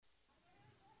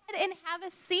And have a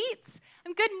seat.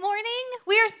 Good morning.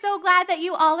 We are so glad that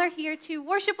you all are here to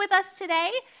worship with us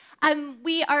today.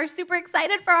 We are super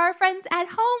excited for our friends at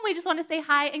home. We just want to say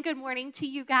hi and good morning to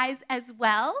you guys as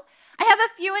well. I have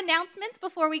a few announcements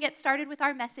before we get started with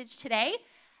our message today.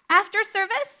 After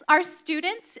service, our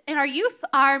students and our youth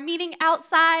are meeting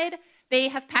outside. They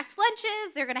have packed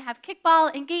lunches. They're going to have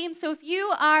kickball and games. So if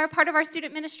you are part of our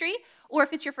student ministry, or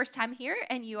if it's your first time here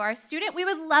and you are a student, we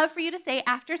would love for you to stay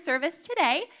after service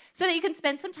today so that you can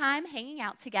spend some time hanging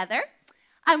out together.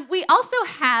 We also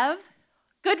have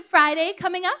Good Friday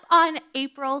coming up on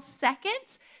April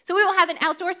 2nd. So we will have an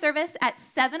outdoor service at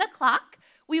 7 o'clock.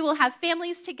 We will have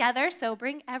families together, so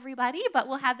bring everybody, but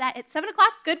we'll have that at 7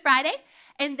 o'clock, Good Friday.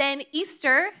 And then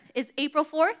Easter is April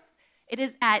 4th. It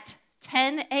is at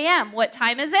 10 a.m. What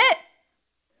time is it?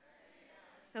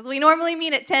 Because we normally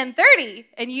meet at 10:30,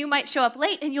 and you might show up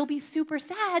late, and you'll be super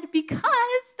sad because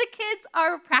the kids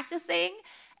are practicing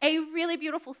a really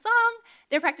beautiful song.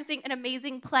 They're practicing an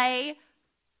amazing play,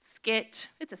 skit.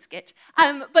 It's a skit.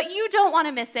 But you don't want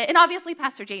to miss it. And obviously,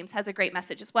 Pastor James has a great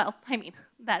message as well. I mean,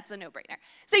 that's a no-brainer.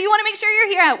 So you want to make sure you're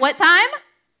here at what time?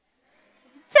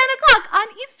 10 o'clock on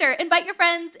Easter. Invite your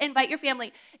friends, invite your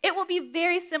family. It will be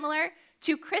very similar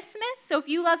to Christmas. So if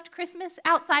you loved Christmas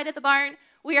outside at the barn,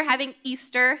 we are having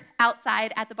Easter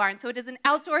outside at the barn. So it is an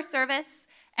outdoor service.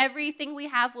 Everything we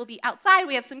have will be outside.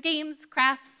 We have some games,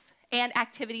 crafts, and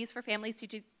activities for families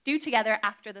to do together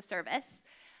after the service.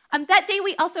 That day,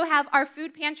 we also have our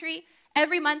food pantry.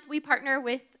 Every month, we partner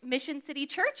with Mission City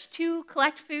Church to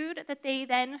collect food that they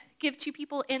then give to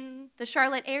people in the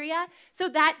Charlotte area. So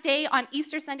that day, on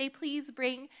Easter Sunday, please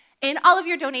bring in all of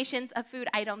your donations of food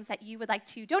items that you would like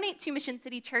to donate to Mission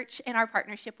City Church in our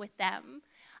partnership with them.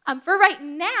 For right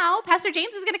now, Pastor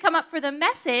James is going to come up for the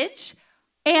message,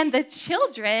 and the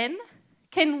children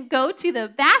can go to the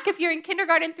back. If you're in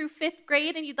kindergarten through 5th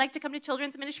grade and you'd like to come to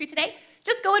children's ministry today,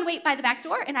 just go and wait by the back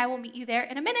door, and I will meet you there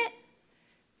in a minute.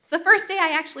 It's the first day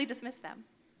I actually dismissed them.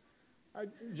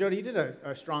 Jody, you did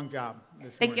a strong job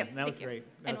this Thank morning. you. That was Thank you.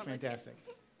 great. That was normally fantastic.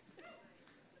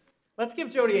 Let's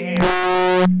give Jody a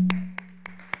hand.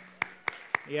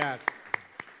 Yes.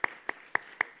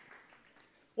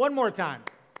 One more time.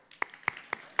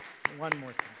 One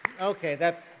more time. Okay,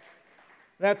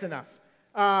 that's enough.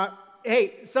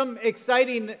 Hey, some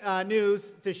exciting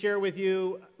news to share with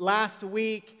you. Last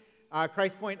week,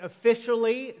 Christ Point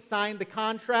officially signed the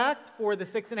contract for the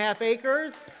 6.5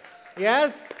 acres.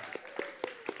 Yes?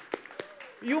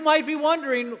 You might be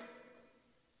wondering,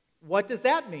 what does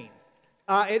that mean?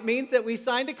 It means that we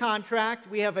signed a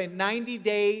contract. We have a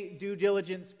 90-day due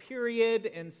diligence period,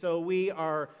 and so we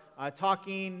are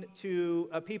talking to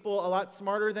people a lot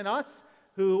smarter than us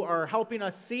who are helping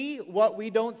us see what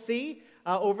we don't see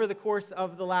over the course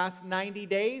of the last 90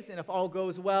 days. And if all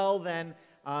goes well, then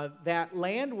that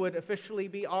land would officially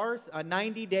be ours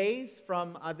 90 days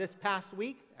from this past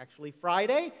week, actually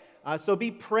Friday. So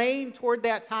be praying toward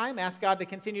that time. Ask God to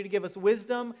continue to give us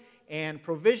wisdom and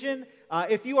provision.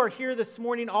 If you are here this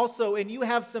morning also and you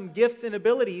have some gifts and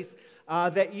abilities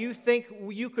that you think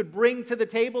you could bring to the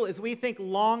table as we think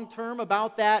long-term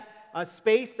about that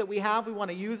space that we have, we want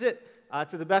to use it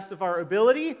to the best of our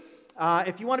ability.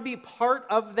 If you want to be part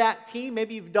of that team,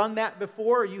 maybe you've done that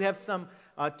before, or you have some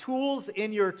tools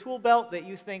in your tool belt that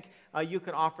you think you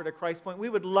can offer to Christ Point, we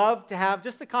would love to have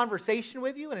just a conversation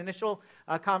with you, an initial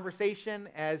conversation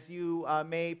as you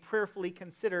may prayerfully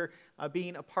consider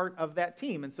being a part of that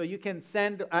team. And so you can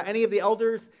send any of the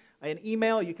elders an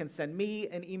email. You can send me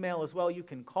an email as well. You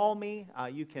can call me.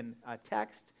 You can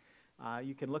text.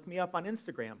 You can look me up on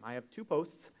Instagram. I have 2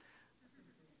 posts,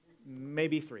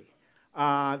 maybe 3.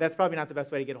 That's probably not the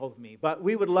best way to get a hold of me, but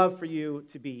we would love for you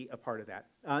to be a part of that.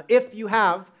 If you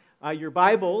have your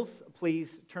Bibles,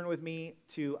 please turn with me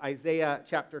to Isaiah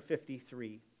chapter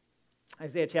 53.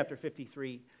 Isaiah chapter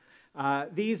 53.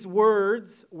 These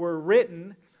words were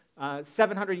written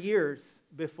 700 years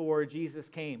before Jesus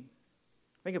came.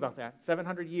 Think about that.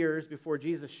 700 years before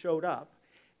Jesus showed up,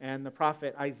 and the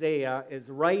prophet Isaiah is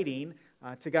writing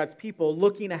to God's people,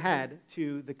 looking ahead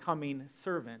to the coming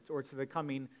servant, or to the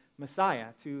coming Messiah,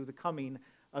 to the coming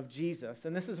of Jesus.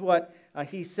 And this is what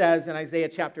he says in Isaiah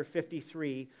chapter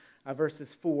 53,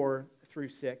 verses 4 through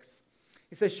 6.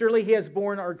 He says, "Surely he has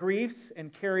borne our griefs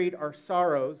and carried our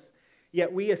sorrows,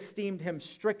 yet we esteemed him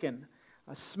stricken,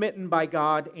 smitten by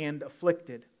God and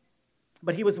afflicted.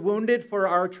 But he was wounded for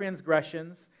our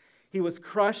transgressions, he was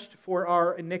crushed for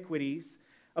our iniquities.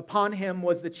 Upon him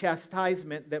was the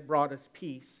chastisement that brought us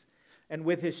peace, and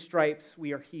with his stripes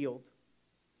we are healed.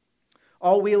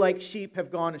 All we like sheep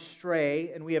have gone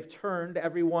astray, and we have turned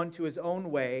every one to his own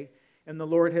way, and the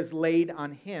Lord has laid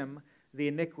on him the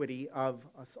iniquity of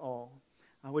us all.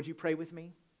 Would you pray with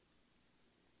me?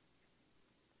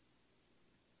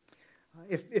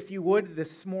 If you would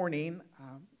this morning,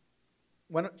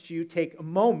 why don't you take a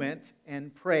moment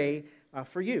and pray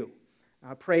for you.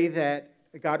 Pray that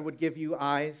God would give you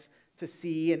eyes to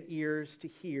see and ears to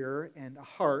hear and a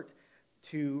heart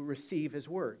to receive His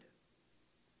word.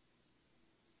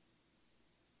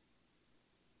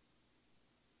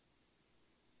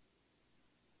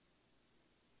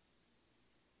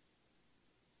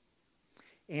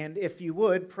 And if you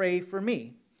would, pray for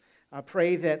me.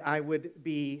 Pray that I would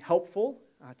be helpful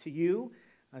to you,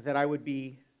 that I would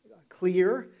be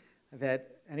clear,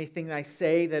 that anything I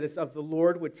say that is of the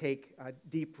Lord would take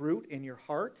deep root in your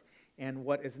heart, and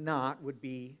what is not would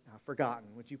be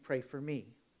forgotten. Would you pray for me?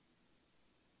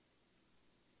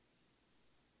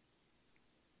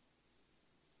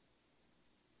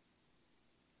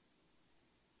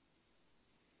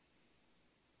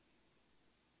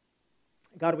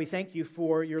 God, we thank you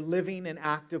for your living and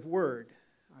active word.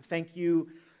 Thank you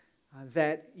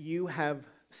that you have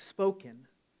spoken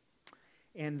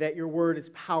and that your word is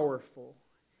powerful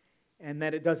and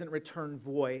that it doesn't return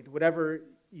void. Whatever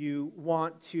you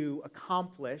want to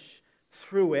accomplish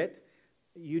through it,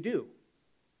 you do.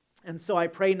 And so I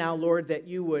pray now, Lord, that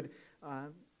you would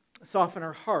soften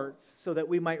our hearts so that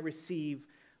we might receive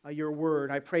your word.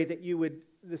 I pray that you would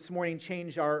this morning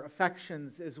change our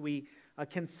affections as we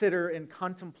consider and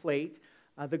contemplate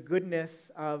the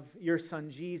goodness of your Son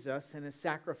Jesus and His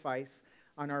sacrifice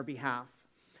on our behalf.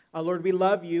 Lord, we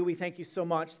love you. We thank you so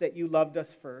much that you loved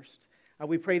us first.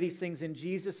 We pray these things in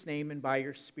Jesus' name and by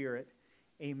your Spirit.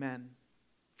 Amen.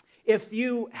 If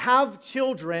you have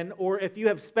children or if you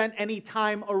have spent any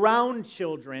time around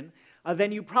children,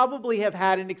 then you probably have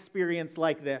had an experience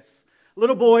like this. A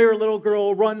little boy or a little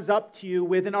girl runs up to you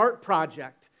with an art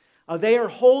project. They are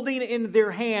holding in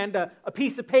their hand a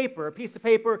piece of paper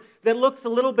that looks a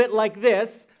little bit like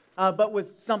this, but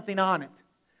with something on it.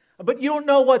 But you don't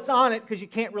know what's on it because you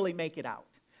can't really make it out.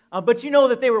 But you know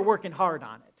that they were working hard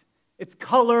on it. It's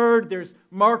colored, there's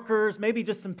markers, maybe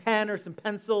just some pen or some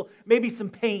pencil, maybe some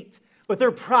paint, but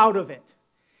they're proud of it.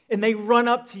 And they run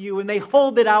up to you and they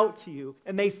hold it out to you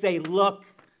and they say, look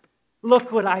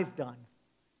what I've done.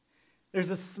 There's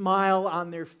a smile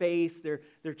on their face,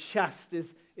 their chest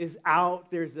is out,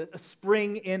 there's a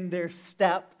spring in their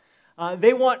step.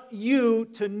 They want you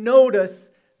to notice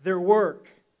their work.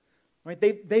 Right?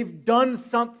 They've done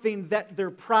something that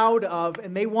they're proud of,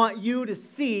 and they want you to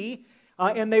see,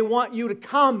 and they want you to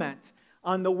comment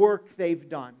on the work they've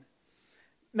done.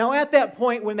 Now, at that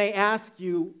point, when they ask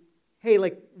you, hey,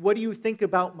 what do you think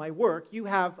about my work? You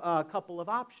have a couple of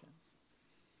options.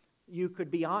 You could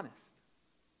be honest.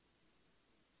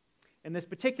 In this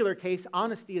particular case,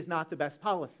 honesty is not the best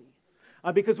policy.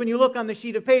 Because when you look on the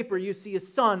sheet of paper, you see a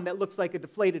sun that looks like a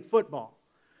deflated football.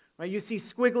 Right? You see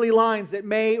squiggly lines that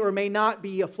may or may not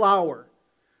be a flower.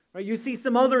 Right? You see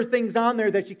some other things on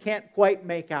there that you can't quite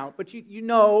make out. But you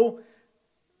know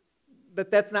that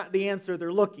that's not the answer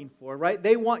they're looking for. Right?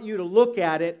 They want you to look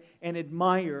at it and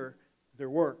admire their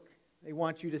work. They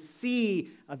want you to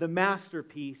see the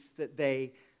masterpiece that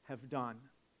they have done.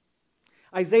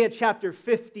 Isaiah chapter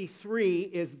 53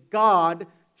 is God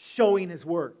showing His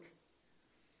work.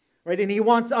 Right? And He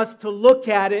wants us to look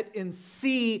at it and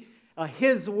see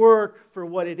His work for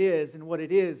what it is, and what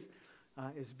it is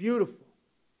beautiful.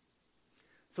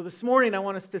 So this morning I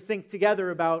want us to think together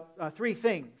about three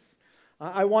things.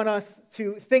 I want us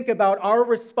to think about our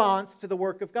response to the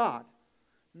work of God.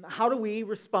 How do we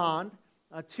respond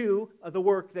to the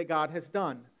work that God has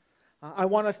done? I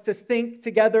want us to think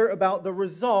together about the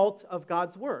result of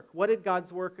God's work. What did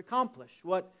God's work accomplish?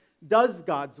 What does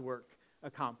God's work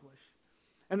accomplish?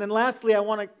 And then lastly, I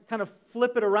want to kind of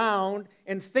flip it around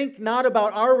and think not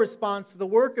about our response to the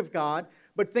work of God,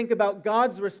 but think about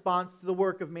God's response to the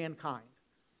work of mankind.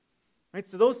 Right?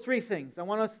 So those three things. I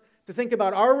want us to think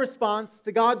about our response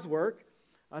to God's work,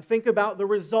 think about the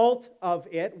result of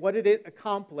it, what did it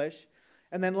accomplish,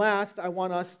 and then last, I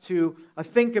want us to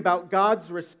think about God's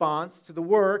response to the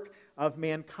work of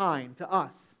mankind, to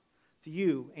us, to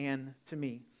you, and to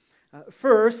me.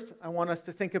 First, I want us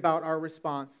to think about our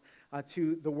response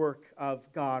to the work of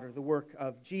God, or the work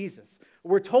of Jesus.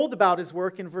 We're told about His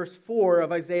work in verse 4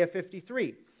 of Isaiah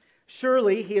 53.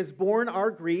 Surely He has borne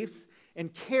our griefs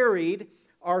and carried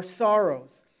our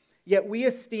sorrows. Yet we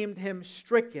esteemed Him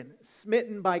stricken,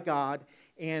 smitten by God,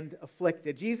 and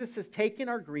afflicted. Jesus has taken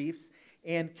our griefs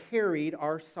and carried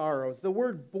our sorrows. The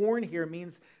word borne here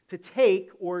means to take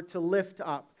or to lift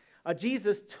up.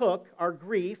 Jesus took our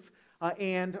grief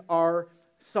and our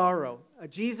sorrow.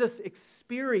 Jesus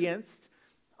experienced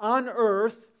on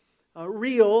earth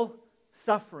real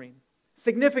suffering,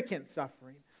 significant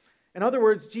suffering. In other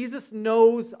words, Jesus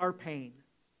knows our pain.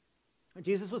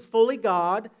 Jesus was fully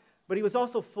God, but he was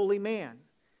also fully man.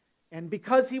 And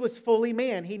because he was fully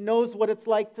man, he knows what it's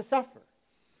like to suffer.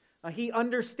 He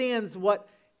understands what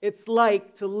it's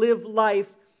like to live life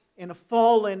in a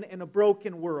fallen and a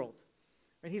broken world.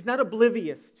 And he's not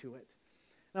oblivious to it.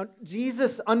 Now,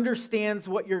 Jesus understands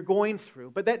what you're going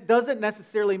through, but that doesn't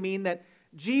necessarily mean that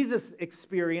Jesus'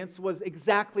 experience was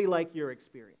exactly like your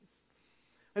experience.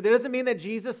 That doesn't mean that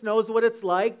Jesus knows what it's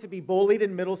like to be bullied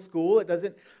in middle school. It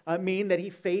doesn't mean that he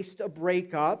faced a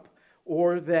breakup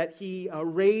or that he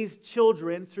raised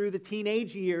children through the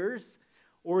teenage years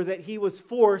or that he was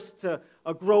forced to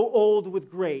grow old with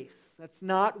grace. That's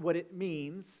not what it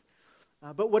means.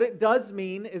 But what it does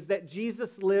mean is that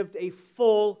Jesus lived a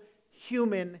full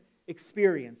human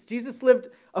experience. Jesus lived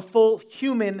a full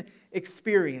human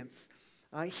experience.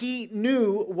 He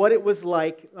knew what it was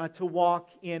like to walk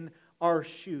in our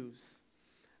shoes.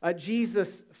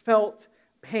 Jesus felt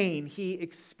pain. He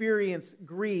experienced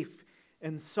grief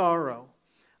and sorrow.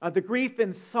 The grief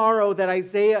and sorrow that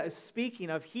Isaiah is speaking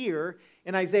of here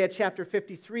in Isaiah chapter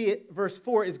 53, verse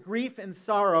 4, is grief and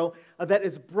sorrow that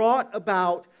is brought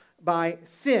about by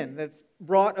sin, that's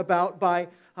brought about by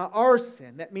our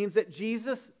sin. That means that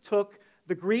Jesus took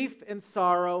the grief and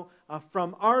sorrow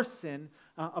from our sin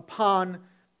upon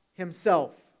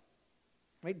himself.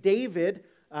 Right? David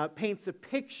paints a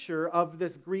picture of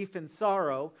this grief and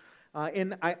sorrow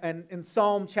in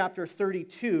Psalm chapter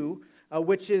 32,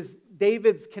 which is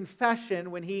David's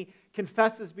confession when he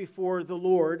confesses before the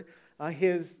Lord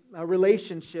his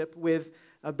relationship with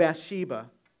Bathsheba.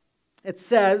 It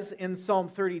says in Psalm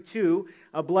 32,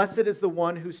 "Blessed is the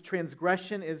one whose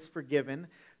transgression is forgiven,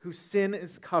 whose sin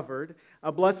is covered.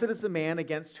 Blessed is the man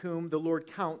against whom the Lord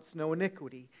counts no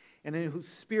iniquity, and in whose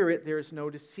spirit there is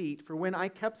no deceit. For when I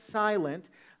kept silent,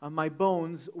 my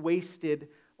bones wasted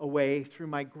away through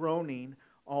my groaning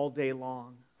all day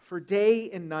long. For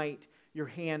day and night your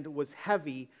hand was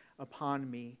heavy upon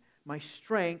me. My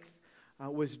strength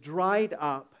was dried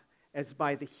up as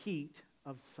by the heat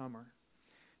of summer."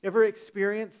 Ever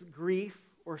experienced grief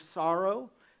or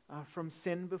sorrow from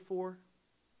sin before?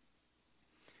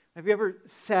 Have you ever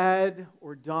said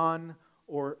or done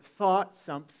or thought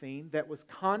something that was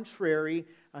contrary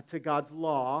to God's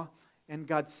law and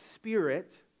God's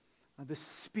Spirit, the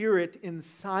Spirit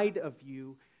inside of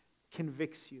you,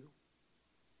 convicts you?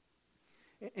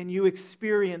 And you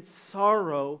experience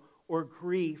sorrow or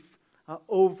grief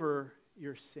over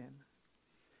your sin.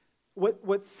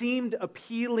 What seemed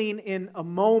appealing in a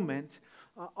moment,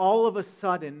 all of a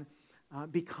sudden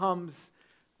becomes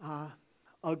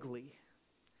ugly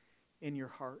in your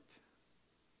heart.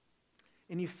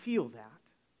 And you feel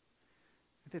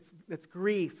that. That's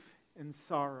grief and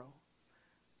sorrow.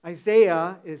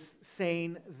 Isaiah is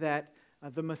saying that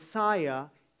the Messiah,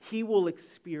 he will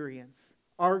experience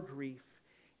our grief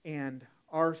and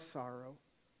our sorrow.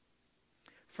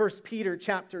 1 Peter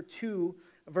chapter 2,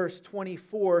 verse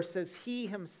 24 says, "He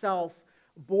himself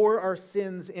bore our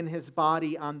sins in his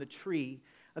body on the tree,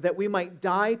 that we might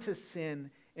die to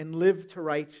sin and live to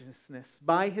righteousness.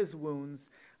 By his wounds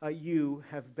you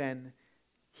have been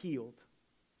healed."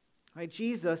 Right?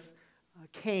 Jesus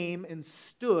came and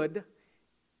stood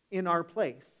in our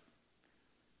place.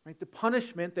 Right? The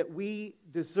punishment that we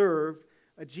deserved,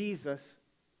 Jesus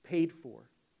paid for.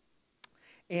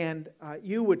 And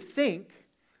you would think,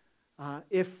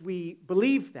 if we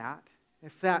believe that,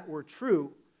 if that were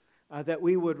true, that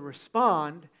we would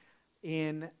respond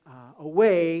in a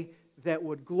way that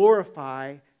would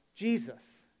glorify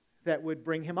Jesus, that would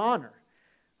bring him honor.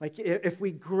 Like if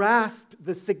we grasped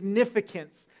the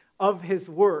significance of his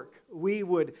work, we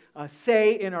would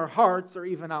say in our hearts or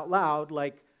even out loud,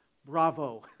 like,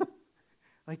 "Bravo."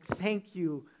 Like, "Thank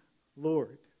you,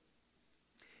 Lord."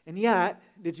 And yet,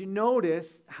 did you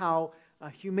notice how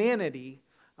humanity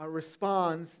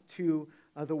responds to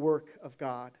the work of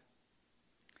God?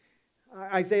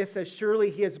 Isaiah says, "Surely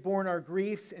he has borne our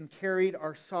griefs and carried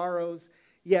our sorrows,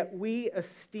 yet we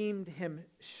esteemed him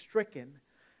stricken,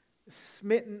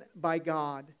 smitten by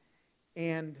God,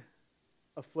 and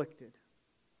afflicted."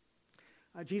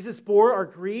 Jesus bore our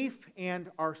grief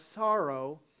and our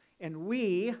sorrow, and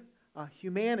we,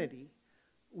 humanity,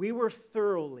 we were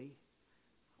thoroughly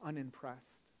unimpressed.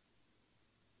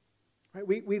 Right?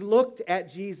 We looked at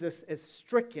Jesus as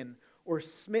stricken or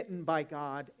smitten by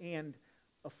God and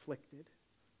afflicted.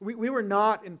 We were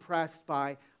not impressed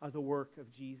by the work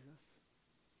of Jesus.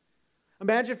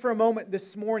 Imagine for a moment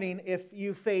this morning if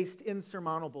you faced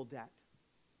insurmountable debt.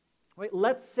 Right?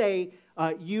 Let's say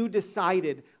you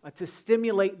decided to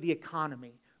stimulate the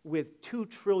economy with $2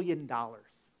 trillion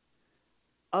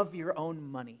of your own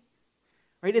money.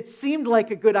 Right? It seemed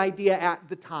like a good idea at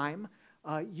the time.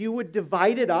 You would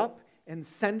divide it up and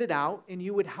send it out, and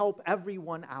you would help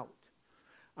everyone out.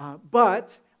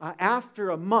 But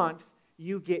after a month,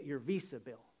 you get your Visa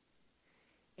bill.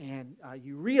 And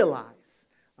you realize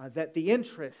that the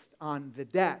interest on the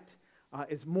debt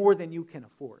is more than you can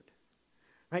afford.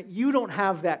 Right? You don't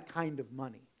have that kind of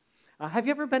money. Have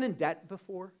you ever been in debt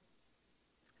before?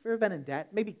 Have you ever been in debt?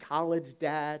 Maybe college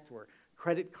debt or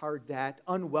credit card debt,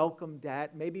 unwelcome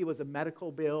debt. Maybe it was a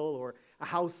medical bill or a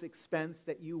house expense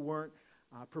that you weren't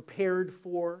prepared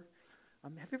for.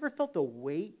 Have you ever felt the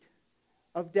weight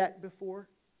of debt before?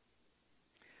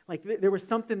 Like there was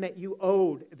something that you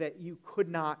owed that you could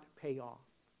not pay off.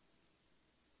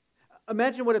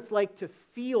 Imagine what it's like to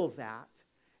feel that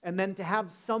and then to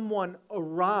have someone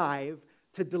arrive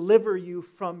to deliver you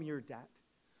from your debt.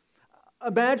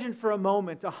 Imagine for a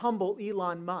moment a humble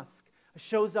Elon Musk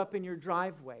shows up in your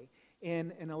driveway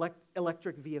in an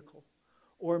electric vehicle,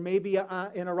 or maybe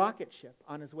in a rocket ship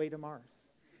on his way to Mars.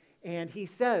 And he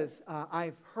says,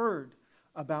 I've heard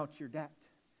about your debt.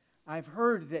 I've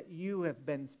heard that you have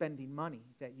been spending money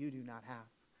that you do not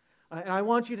have. And I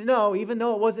want you to know, even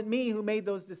though it wasn't me who made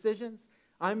those decisions,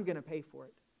 I'm going to pay for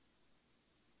it.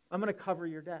 I'm going to cover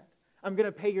your debt. I'm going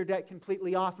to pay your debt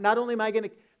completely off. Not only am I going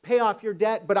to pay off your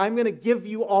debt, but I'm going to give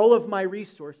you all of my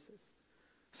resources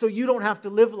so you don't have to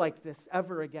live like this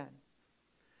ever again.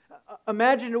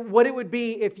 Imagine what it would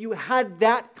be if you had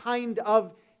that kind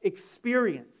of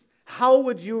experience. How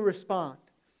would you respond?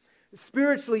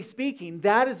 Spiritually speaking,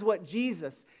 that is what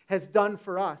Jesus has done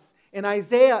for us. And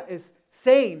Isaiah is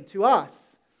saying to us,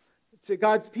 to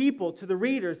God's people, to the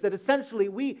readers, that essentially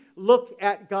we look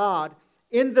at God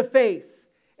in the face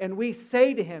and we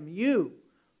say to Him, you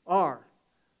are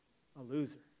a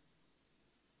loser.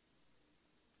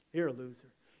 You're a loser.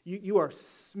 You are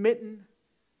smitten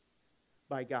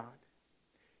by God.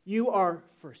 You are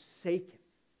forsaken.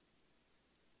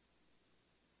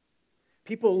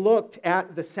 People looked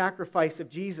at the sacrifice of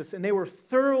Jesus and they were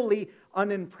thoroughly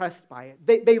unimpressed by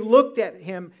it. They looked at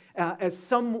Him as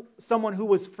someone who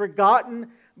was forgotten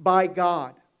by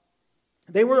God.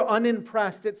 They were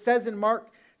unimpressed. It says in Mark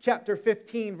chapter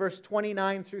 15, verse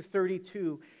 29 through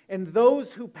 32, and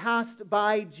those who passed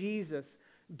by Jesus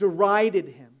derided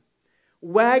Him,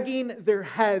 wagging their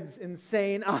heads and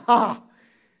saying, "Aha!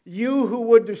 You who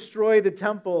would destroy the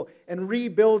temple and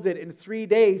rebuild it in 3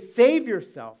 days, save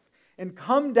yourself and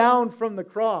come down from the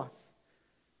cross."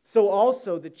 So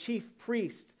also the chief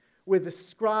priest with the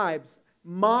scribes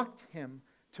mocked Him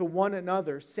to one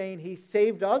another, saying, "He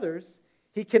saved others,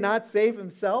 He cannot save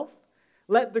Himself.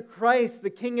 Let the Christ, the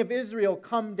King of Israel,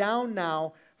 come down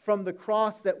now from the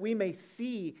cross that we may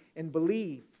see and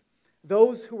believe."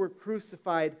 Those who were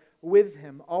crucified with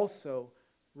Him also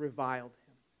reviled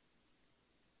Him.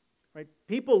 Right?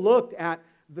 People looked at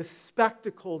the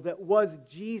spectacle that was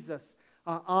Jesus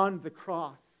on the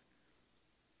cross,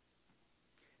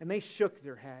 and they shook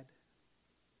their head.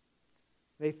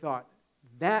 They thought,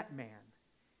 that man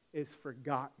is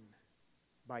forgotten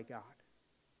by God.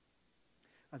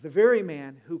 The very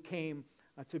man who came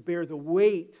to bear the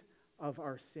weight of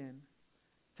our sin,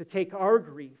 to take our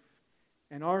grief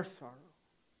and our sorrow.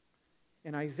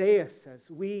 And Isaiah says,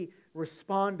 we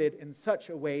responded in such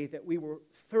a way that we were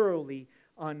thoroughly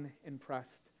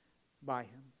unimpressed by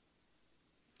Him.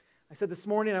 I said this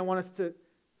morning I want us to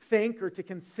think or to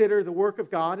consider the work of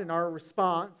God in our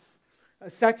response.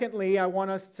 Secondly, I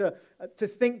want us to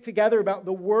think together about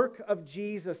the work of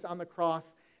Jesus on the cross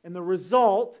and the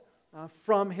result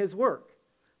from His work.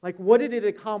 Like, what did it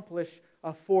accomplish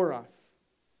for us?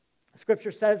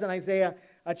 Scripture says in Isaiah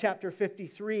chapter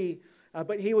 53,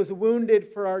 but He was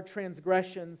wounded for our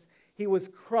transgressions, He was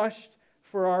crushed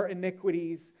for our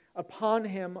iniquities. Upon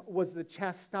Him was the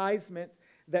chastisement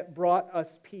that brought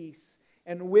us peace,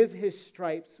 and with His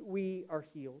stripes we are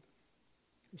healed.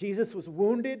 Jesus was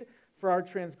wounded for our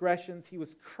transgressions. He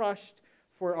was crushed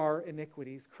for our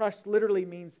iniquities. Crushed literally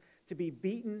means to be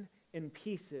beaten in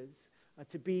pieces,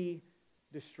 to be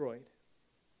destroyed.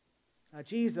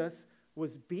 Jesus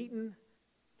was beaten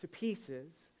to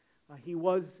pieces. He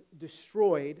was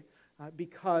destroyed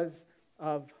because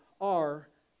of our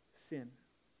sin.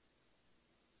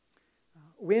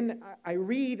 When I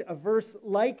read a verse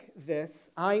like this,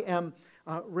 I am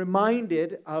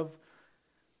reminded of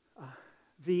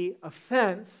the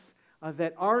offense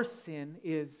that our sin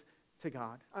is to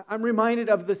God. I'm reminded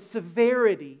of the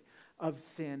severity of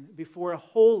sin before a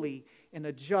holy and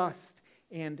a just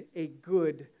and a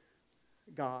good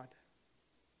God.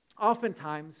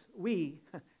 Oftentimes, me,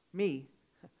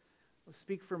 I'll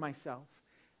speak for myself,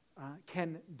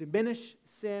 can diminish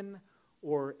sin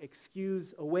or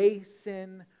excuse away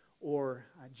sin or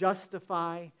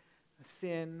justify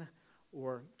sin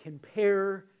or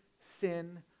compare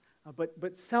sin.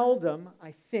 But seldom,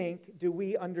 I think, do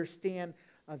we understand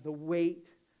the weight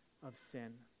of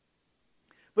sin.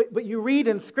 But you read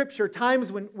in Scripture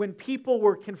times when people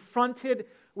were confronted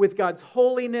with God's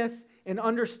holiness and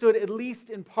understood, at least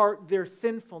in part, their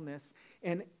sinfulness,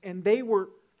 and they were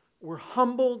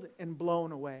humbled and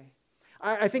blown away.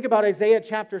 I think about Isaiah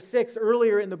chapter 6.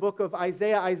 Earlier in the book of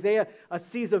Isaiah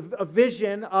sees a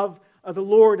vision of the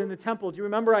Lord in the temple. Do you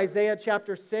remember Isaiah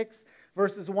chapter 6,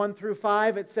 verses 1 through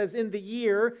 5? It says, "In the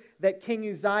year that King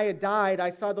Uzziah died,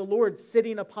 I saw the Lord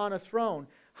sitting upon a throne,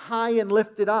 high and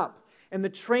lifted up, and the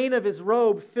train of his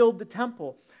robe filled the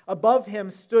temple. Above him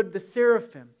stood the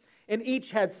seraphim, and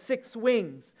each had 6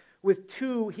 wings. With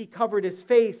 2 he covered his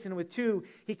face, and with 2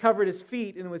 he covered his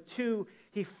feet, and with 2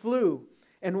 he flew.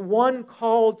 And one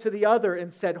called to the other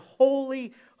and said,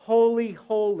 'Holy, holy,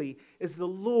 holy is the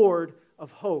Lord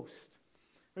of hosts.'"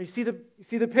 Now you see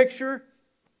the picture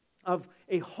of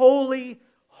a holy,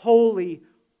 holy,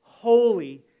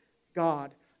 holy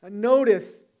God.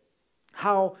 Notice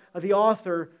how the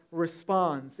author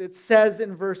responds. It says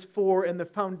in verse 4, "And the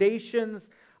foundations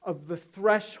of the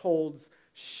thresholds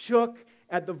shook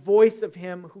at the voice of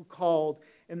him who called,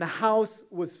 and the house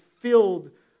was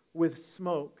filled with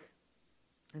smoke."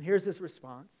 And here's his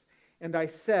response. "And I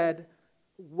said,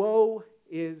 'Woe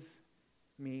is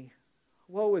me,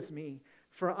 woe is me,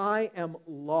 for I am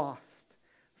lost.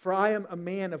 For I am a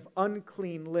man of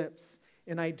unclean lips,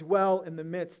 and I dwell in the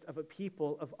midst of a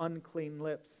people of unclean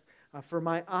lips. For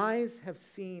my eyes have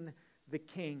seen the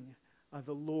King,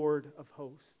 the Lord of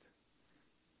hosts.'"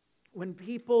 When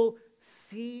people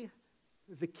see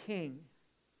the King,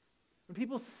 when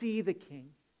people see the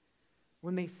King,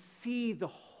 when they see the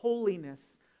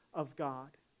holiness of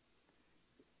God,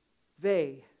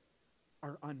 they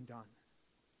are undone.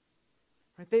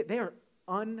 Right? They are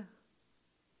undone.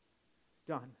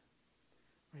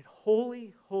 Right?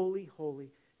 Holy, holy,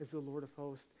 holy is the Lord of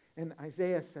hosts. And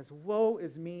Isaiah says, "Woe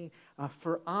is me,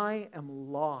 for I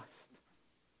am lost.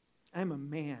 I am a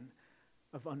man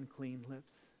of unclean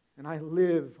lips, and I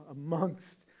live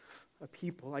amongst a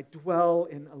people. I dwell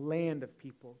in a land of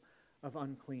people of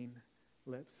unclean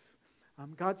lips."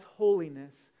 God's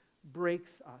holiness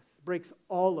breaks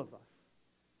all of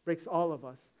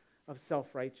us of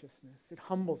self-righteousness. It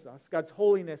humbles us. God's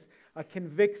holiness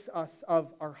convicts us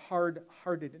of our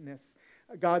hard-heartedness.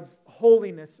 God's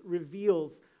holiness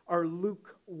reveals our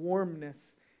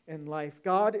lukewarmness in life.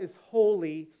 God is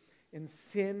holy and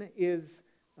sin is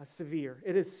severe.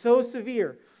 It is so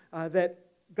severe that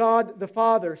God the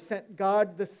Father sent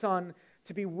God the Son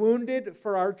to be wounded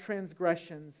for our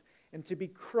transgressions and to be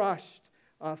crushed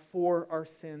for our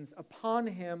sins. Upon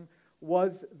him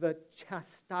was the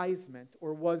chastisement,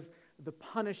 or was the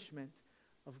punishment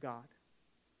of God.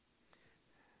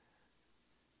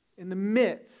 In the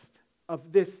midst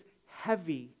of this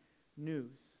heavy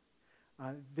news,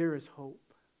 there is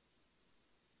hope.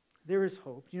 There is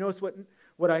hope. You notice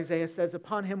what Isaiah says?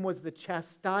 "Upon him was the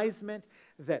chastisement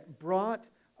that brought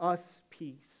us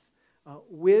peace.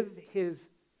 With his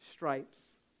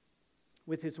stripes,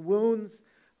 with his wounds,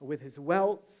 with his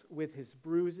welts, with his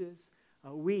bruises,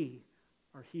 we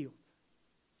are healed."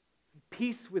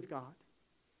 Peace with God,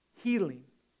 healing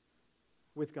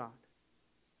with God.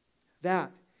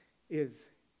 That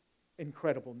is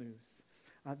incredible news.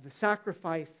 The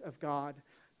sacrifice of God,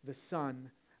 the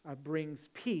Son, brings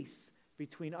peace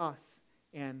between us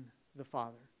and the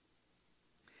Father.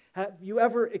 Have you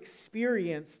ever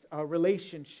experienced a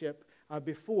relationship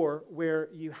before where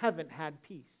you haven't had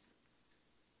peace?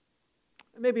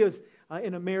 Maybe it was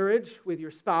in a marriage with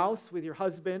your spouse, with your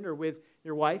husband, or with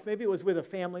your wife. Maybe it was with a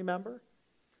family member,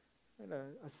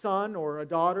 a son or a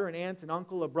daughter, an aunt, an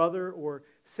uncle, a brother or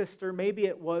sister. Maybe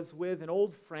it was with an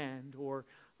old friend or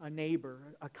a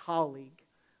neighbor, a colleague,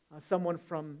 someone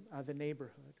from the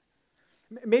neighborhood.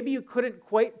 Maybe you couldn't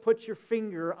quite put your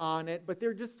finger on it, but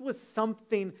there just was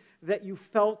something that you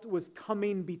felt was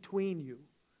coming between you.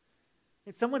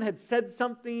 And someone had said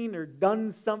something or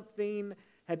done something,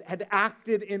 had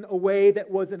acted in a way that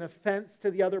was an offense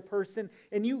to the other person,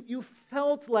 and you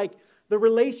felt like the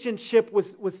relationship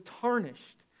was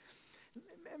tarnished.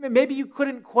 Maybe you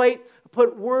couldn't quite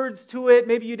put words to it,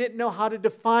 maybe you didn't know how to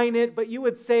define it, but you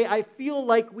would say, "I feel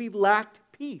like we lacked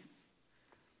peace.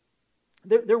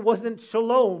 There wasn't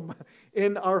shalom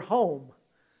in our home.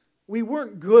 We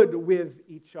weren't good with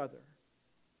each other."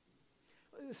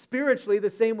 Spiritually, the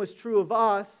same was true of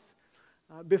us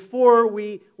before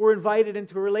we were invited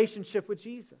into a relationship with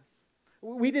Jesus.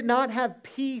 We did not have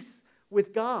peace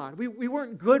with God. We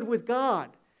weren't good with God.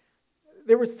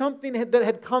 There was something that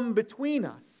had come between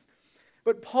us.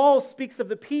 But Paul speaks of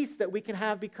the peace that we can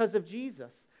have because of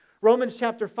Jesus. Romans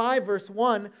chapter 5, verse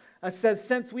 1 says,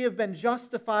 "Since we have been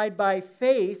justified by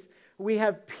faith, we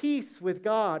have peace with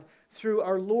God through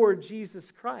our Lord Jesus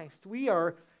Christ." We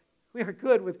are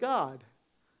good with God.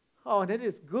 Oh, and it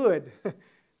is good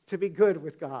to be good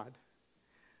with God.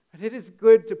 And it is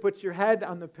good to put your head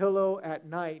on the pillow at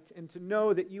night and to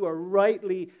know that you are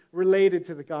rightly related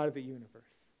to the God of the universe.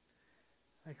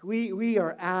 Like we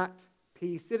are at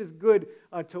peace. It is good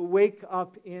to wake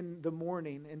up in the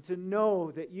morning and to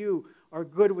know that you are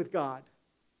good with God.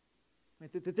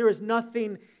 That there is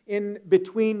nothing in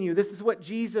between you. This is what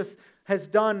Jesus has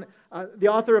done. The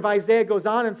author of Isaiah goes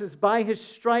on and says, "By His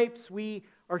stripes we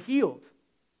are healed."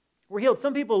 We're healed.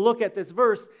 Some people look at this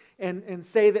verse and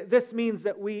say that this means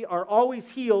that we are always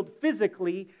healed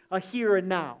physically here and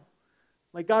now.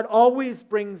 Like God always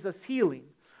brings us healing.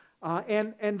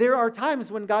 And there are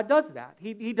times when God does that.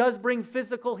 He does bring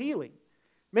physical healing.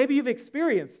 Maybe you've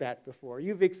experienced that before.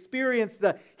 You've experienced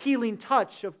the healing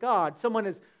touch of God. Someone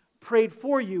has prayed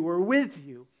for you or with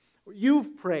you. Or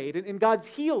you've prayed and God's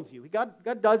healed you.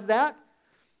 God does that.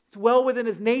 It's well within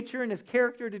His nature and His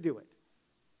character to do it.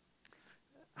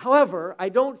 However, I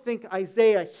don't think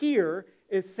Isaiah here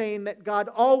is saying that God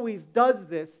always does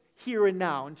this here and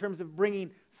now in terms of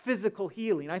bringing physical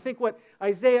healing. I think what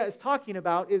Isaiah is talking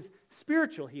about is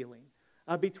spiritual healing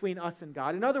between us and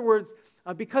God. In other words,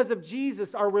 because of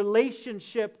Jesus, our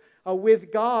relationship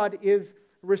with God is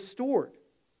restored.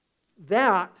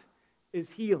 That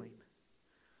is healing.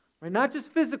 Right? Not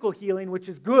just physical healing, which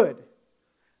is good,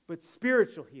 but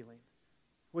spiritual healing,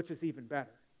 which is even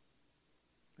better.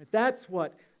 That's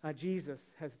what Jesus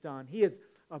has done. He has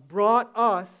brought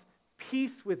us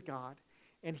peace with God,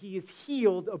 and He has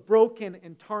healed a broken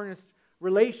and tarnished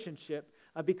relationship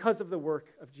because of the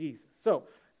work of Jesus. So,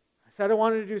 I said I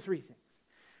wanted to do three things.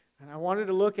 And I wanted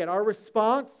to look at our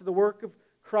response to the work of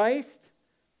Christ.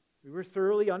 We were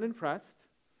thoroughly unimpressed.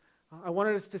 I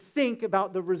wanted us to think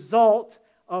about the result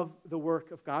of the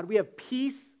work of God. We have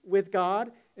peace with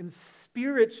God, and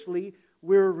spiritually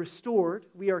we're restored.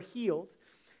 We are healed.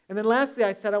 And then lastly,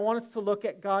 I said I want us to look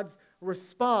at God's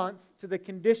response to the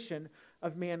condition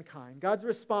of mankind. God's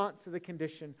response to the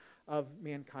condition of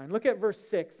mankind. Look at verse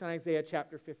 6 in Isaiah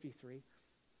chapter 53.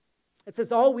 It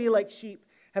says, "All we like sheep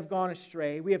have gone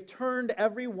astray. We have turned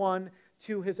every one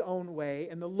to his own way,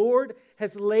 and the Lord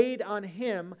has laid on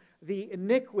Him the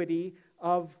iniquity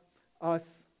of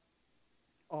us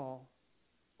all."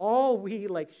 All we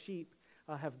like sheep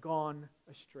have gone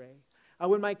astray.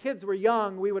 When my kids were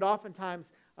young, we would oftentimes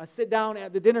sit down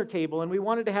at the dinner table, and we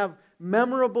wanted to have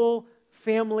memorable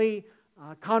family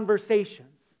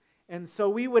conversations. And so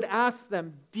we would ask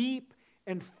them deep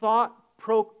and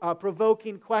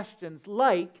thought-provoking questions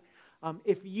like,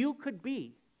 if you could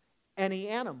be any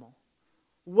animal,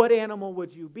 what animal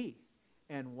would you be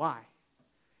and why?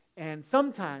 And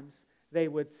sometimes they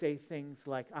would say things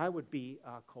like, I would be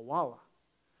a koala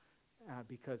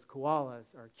because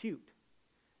koalas are cute.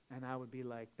 And I would be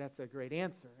like, that's a great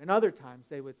answer. And other times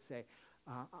they would say,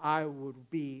 I would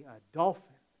be a dolphin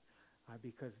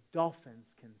because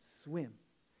dolphins can swim.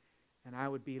 And I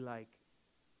would be like,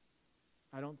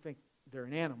 I don't think they're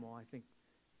an animal. I think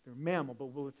they're a mammal, but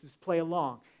let's just play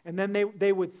along. And then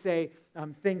they would say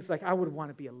things like, I would want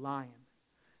to be a lion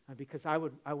because I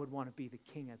would want to be the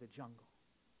king of the jungle.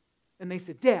 And they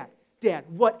said, Dad,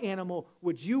 what animal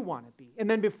would you want to be? And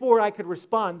then before I could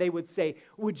respond, they would say,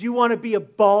 would you want to be a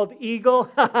bald eagle?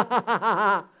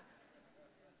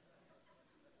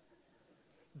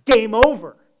 Game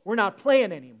over. We're not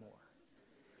playing anymore.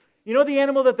 You know the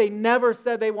animal that they never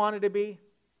said they wanted to be?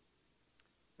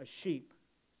 A sheep.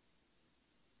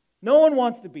 No one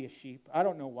wants to be a sheep. I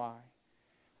don't know why.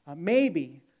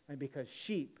 Maybe because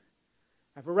sheep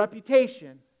have a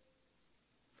reputation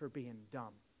for being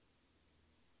dumb.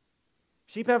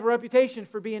 Sheep have a reputation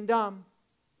for being dumb.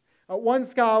 One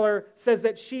scholar says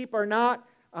that sheep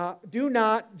do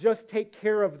not just take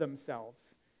care of themselves,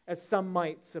 as some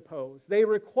might suppose. They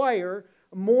require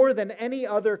more than any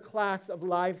other class of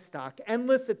livestock,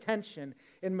 endless attention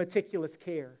and meticulous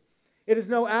care. It is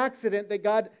no accident that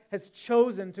God has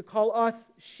chosen to call us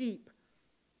sheep.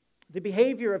 The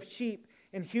behavior of sheep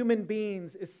and human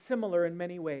beings is similar in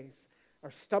many ways.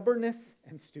 Our stubbornness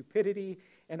and stupidity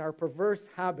and our perverse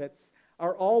habits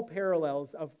are all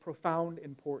parallels of profound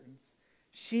importance.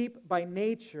 Sheep by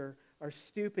nature are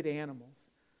stupid animals,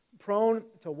 prone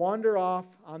to wander off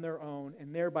on their own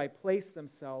and thereby place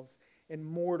themselves in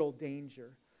mortal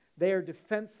danger. They are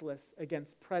defenseless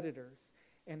against predators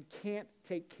and can't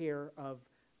take care of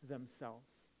themselves.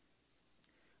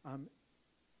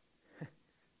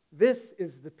 This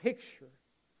is the picture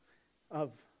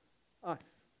of us.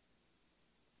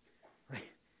 Right?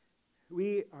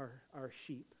 We are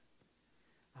sheep.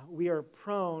 We are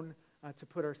prone to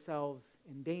put ourselves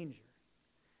in danger.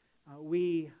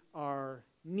 We are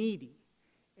needy,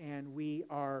 and we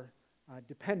are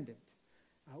dependent.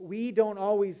 We don't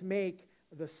always make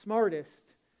the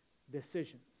smartest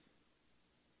decisions.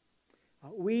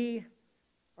 We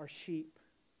are sheep.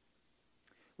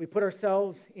 We put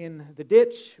ourselves in the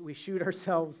ditch. We shoot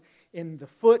ourselves in the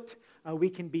foot. We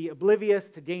can be oblivious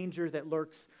to danger that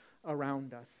lurks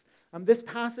around us. This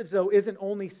passage, though, isn't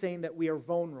only saying that we are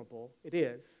vulnerable. It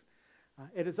is.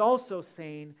 It is also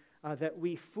saying that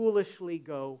we foolishly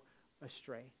go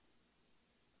astray.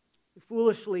 We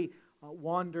foolishly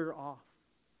wander off.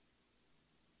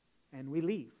 And we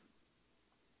leave.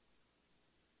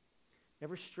 You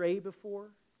ever stray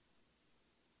before?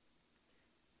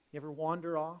 You ever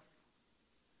wander off?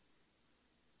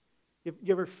 You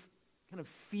ever kind of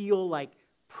feel like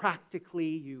practically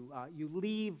you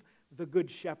leave the Good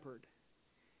Shepherd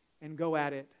and go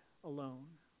at it alone?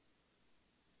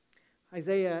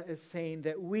 Isaiah is saying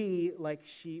that we, like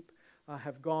sheep,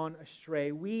 have gone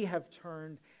astray. We have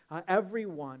turned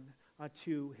everyone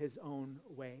to his own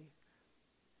way.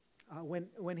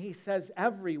 When he says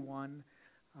everyone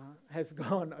has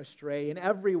gone astray and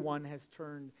everyone has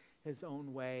turned his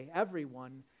own way,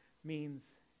 everyone means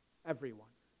everyone.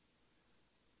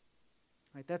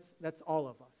 Right? That's all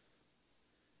of us.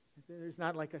 There's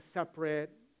not like a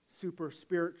separate, super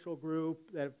spiritual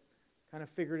group that have kind of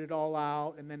figured it all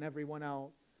out and then everyone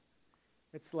else.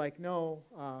 It's like, no,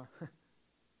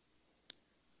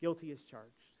 guilty as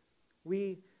charged.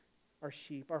 We are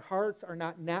sheep. Our hearts are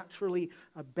not naturally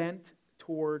bent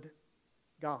toward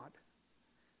God.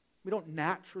 We don't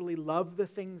naturally love the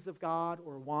things of God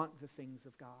or want the things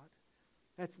of God.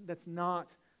 That's not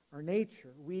our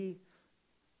nature. We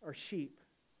are sheep.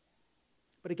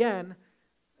 But again,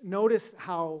 notice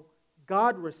how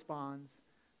God responds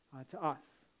to us.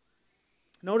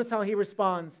 Notice how he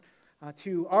responds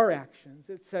to our actions.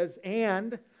 It says,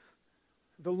 and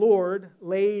the Lord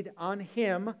laid on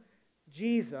him,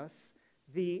 Jesus,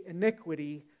 the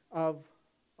iniquity of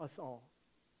us all.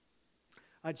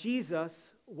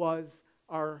 Jesus was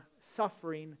our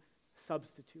suffering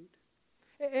substitute.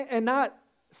 And not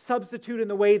substitute in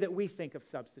the way that we think of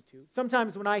substitute.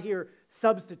 Sometimes when I hear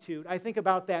substitute, I think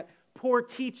about that poor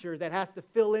teacher that has to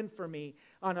fill in for me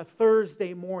on a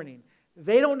Thursday morning.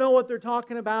 They don't know what they're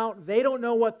talking about. They don't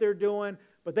know what they're doing.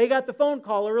 But they got the phone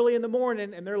call early in the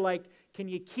morning, and they're like, can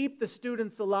you keep the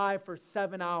students alive for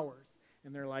 7 hours?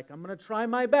 And they're like, I'm going to try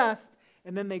my best.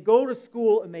 And then they go to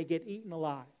school, and they get eaten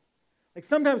alive. Like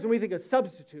sometimes when we think of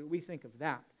substitute, we think of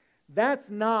that. That's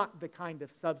not the kind of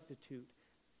substitute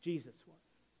Jesus was.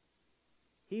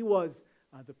 He was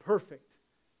the perfect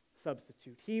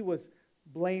substitute. He was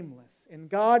blameless. And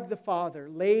God the Father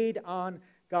laid on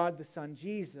God the Son,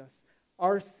 Jesus,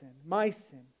 our sin, my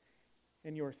sin,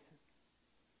 and your sin.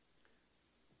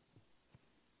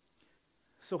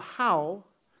 So how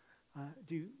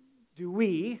do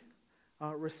we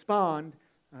respond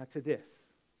to this?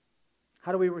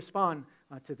 How do we respond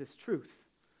to this truth?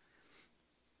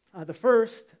 The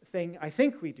first thing I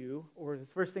think we do, or the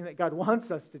first thing that God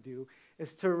wants us to do,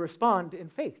 is to respond in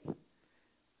faith.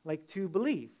 Like to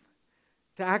believe.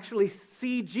 To actually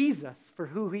see Jesus for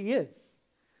who he is.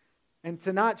 And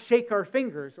to not shake our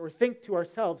fingers or think to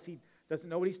ourselves he doesn't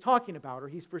know what he's talking about or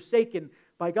he's forsaken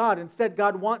by God. Instead,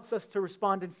 God wants us to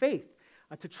respond in faith,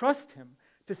 to trust him,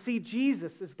 to see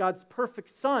Jesus as God's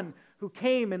perfect Son who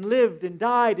came and lived and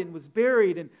died and was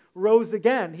buried and rose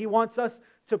again. He wants us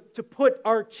to put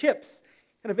our chips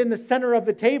kind of in the center of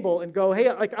the table and go,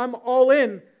 hey, like I'm all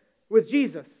in with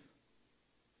Jesus.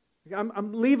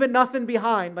 I'm leaving nothing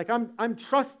behind. Like I'm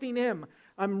trusting him.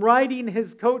 I'm riding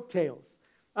his coattails.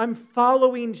 I'm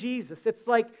following Jesus. It's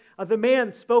like the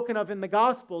man spoken of in the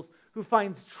Gospels who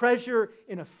finds treasure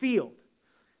in a field.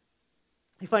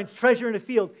 He finds treasure in a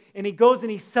field, and he goes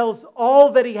and he sells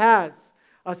all that he has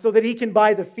so that he can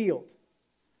buy the field.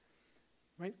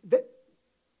 Right?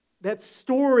 That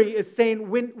story is saying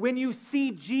when you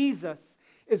see Jesus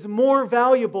is more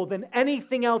valuable than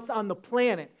anything else on the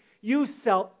planet, you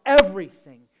sell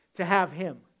everything to have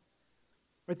him.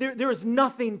 Right? There is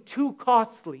nothing too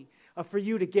costly for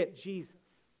you to get Jesus.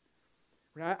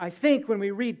 Right? I think when we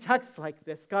read texts like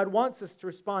this, God wants us to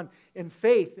respond in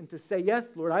faith and to say, yes,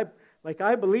 Lord,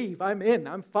 I believe, I'm in,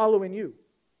 I'm following you.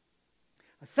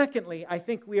 Secondly, I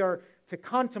think we are to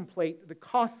contemplate the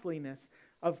costliness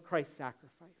of Christ's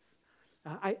sacrifice.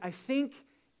 I think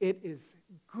it is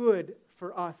good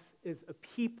for us as a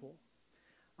people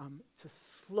to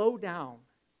slow down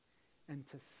and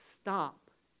to stop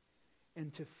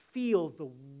and to feel the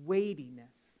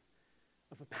weightiness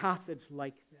of a passage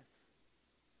like this.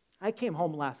 I came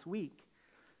home last week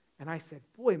and I said,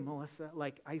 boy, Melissa,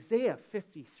 like Isaiah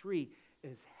 53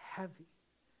 is heavy.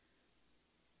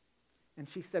 And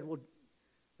she said, well,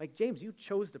 like James, you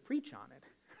chose to preach on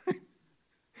it.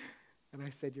 And I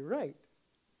said, you're right.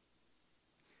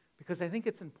 Because I think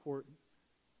it's important.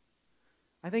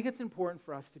 I think it's important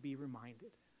for us to be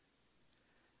reminded.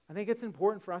 I think it's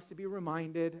important for us to be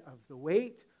reminded of the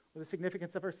weight or the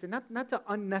significance of our sin, not to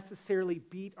unnecessarily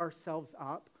beat ourselves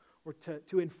up or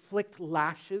to inflict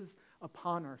lashes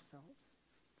upon ourselves,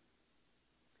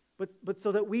 but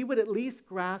so that we would at least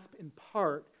grasp in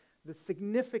part the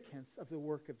significance of the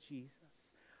work of Jesus.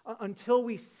 Until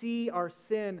we see our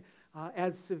sin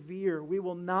as severe, we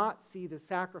will not see the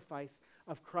sacrifice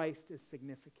of Christ as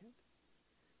significant.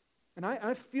 And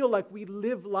I feel like we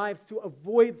live lives to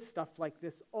avoid stuff like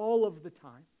this all of the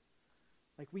time.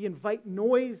 Like we invite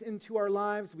noise into our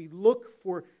lives. We look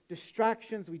for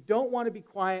distractions. We don't want to be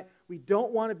quiet. We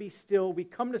don't want to be still. We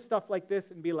come to stuff like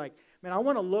this and be like, man, I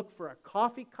want to look for a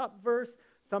coffee cup verse,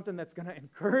 something that's going to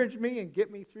encourage me and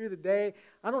get me through the day.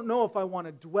 I don't know if I want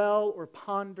to dwell or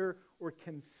ponder or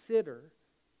consider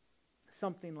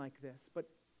something like this. But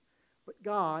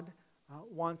God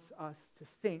wants us to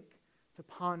think, to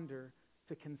ponder,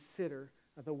 to consider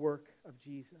the work of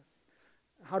Jesus.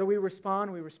 How do we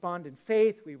respond? We respond in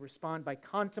faith. We respond by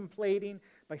contemplating,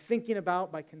 by thinking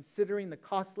about, by considering the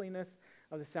costliness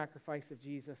of the sacrifice of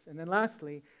Jesus. And then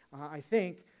lastly, I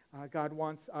think God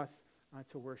wants us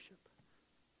to worship.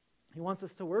 He wants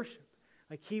us to worship.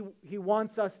 Like he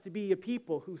wants us to be a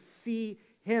people who see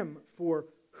Him for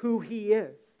who He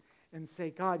is and say,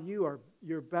 God,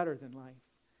 you're better than life.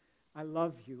 I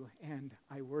love you and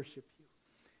I worship you.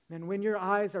 And then when your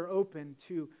eyes are open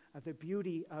to the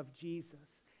beauty of Jesus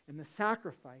and the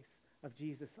sacrifice of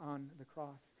Jesus on the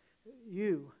cross,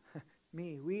 you,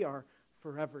 me, we are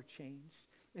forever changed.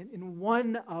 And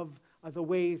one of the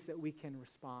ways that we can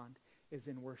respond is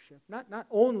in worship. Not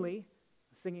only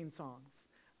singing songs,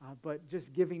 but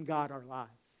just giving God our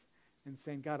lives and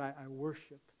saying, God, I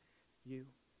worship you.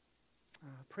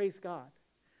 Praise God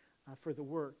for the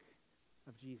work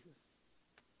of Jesus.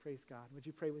 Praise God. Would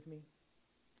you pray with me?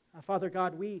 Father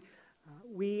God,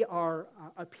 we are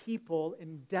a people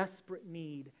in desperate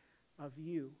need of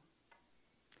you.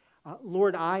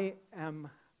 Lord, I am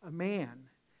a man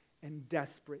in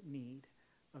desperate need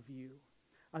of you.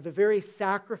 The very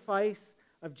sacrifice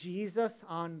of Jesus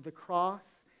on the cross,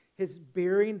 His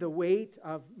bearing the weight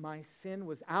of my sin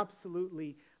was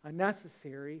absolutely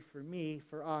necessary for me,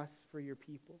 for us, for your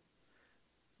people.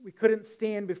 We couldn't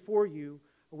stand before you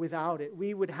without it.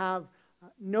 We would have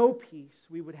no peace.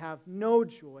 We would have no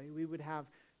joy. We would have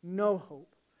no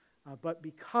hope. But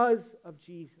because of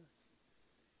Jesus,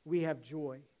 we have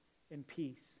joy and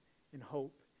peace and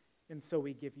hope. And so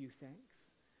we give you thanks.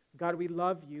 God, we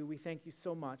love you. We thank you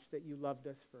so much that you loved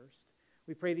us first.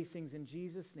 We pray these things in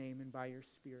Jesus' name and by your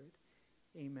Spirit.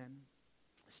 Amen.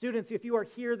 Students, if you are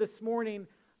here this morning,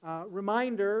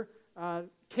 reminder,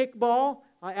 kickball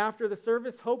after the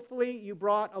service. Hopefully you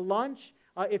brought a lunch.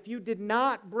 If you did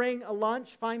not bring a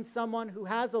lunch, find someone who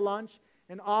has a lunch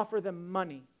and offer them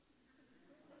money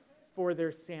for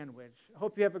their sandwich.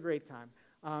 Hope you have a great time.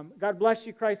 God bless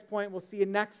you, Christ Point. We'll see you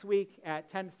next week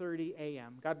at 10:30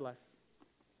 a.m. God bless.